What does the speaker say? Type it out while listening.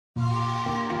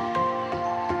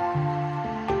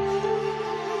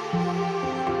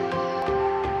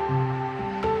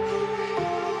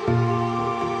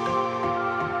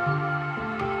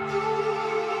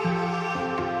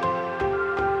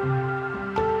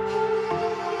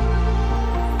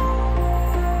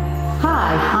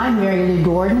Hi, I'm Mary Lou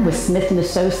Gordon with Smith &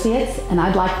 Associates, and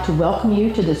I'd like to welcome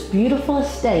you to this beautiful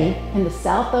estate in the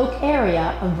Southoak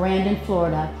area of Brandon,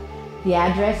 Florida. The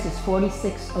address is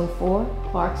 4604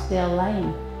 Clarksdale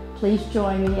Lane. Please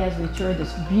join me as we tour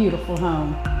this beautiful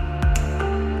home.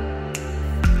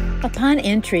 Upon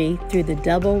entry through the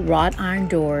double wrought iron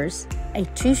doors, a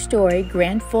two-story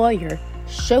Grand Foyer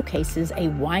showcases a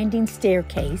winding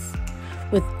staircase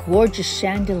with gorgeous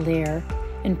chandelier,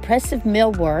 impressive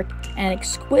millwork, and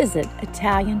exquisite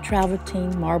Italian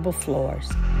travertine marble floors.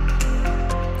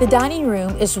 The dining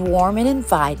room is warm and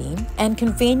inviting and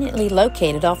conveniently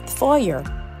located off the foyer.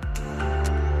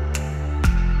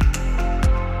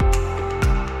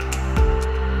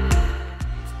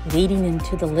 Leading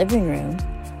into the living room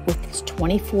with its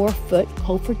 24-foot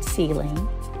coffered ceiling,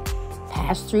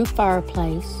 pass-through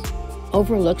fireplace,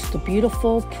 overlooks the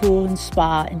beautiful pool and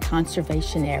spa and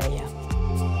conservation area.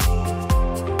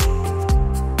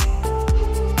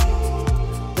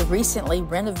 The recently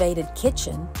renovated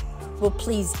kitchen will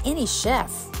please any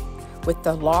chef with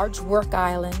the large work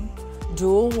island,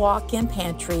 dual walk-in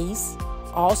pantries,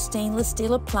 all stainless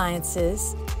steel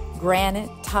appliances, granite,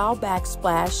 tile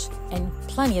backsplash, and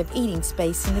plenty of eating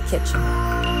space in the kitchen.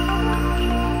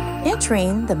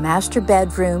 Entering the master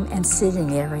bedroom and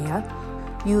sitting area,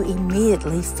 you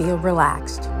immediately feel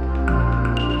relaxed.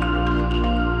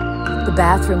 The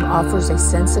bathroom offers a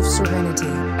sense of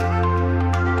serenity.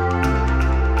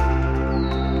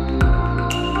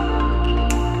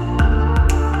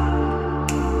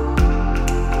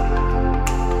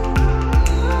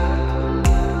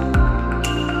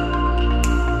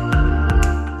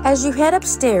 As you head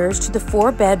upstairs to the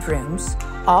 4 bedrooms,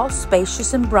 all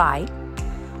spacious and bright,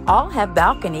 all have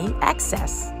balcony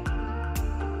access,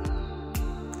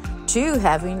 2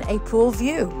 having a pool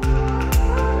view.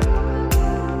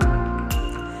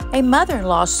 A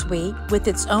mother-in-law suite with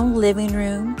its own living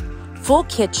room, full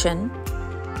kitchen,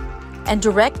 and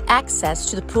direct access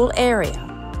to the pool area,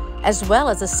 as well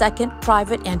as a second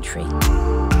private entry.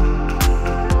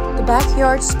 The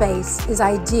backyard space is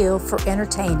ideal for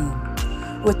entertaining,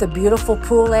 with the beautiful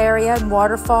pool area and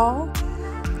waterfall,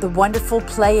 the wonderful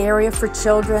play area for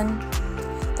children,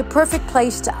 the perfect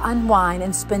place to unwind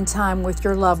and spend time with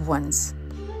your loved ones.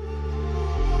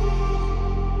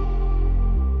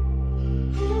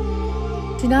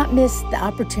 Do not miss the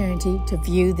opportunity to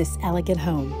view this elegant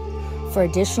home. For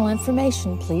additional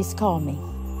information, please call me.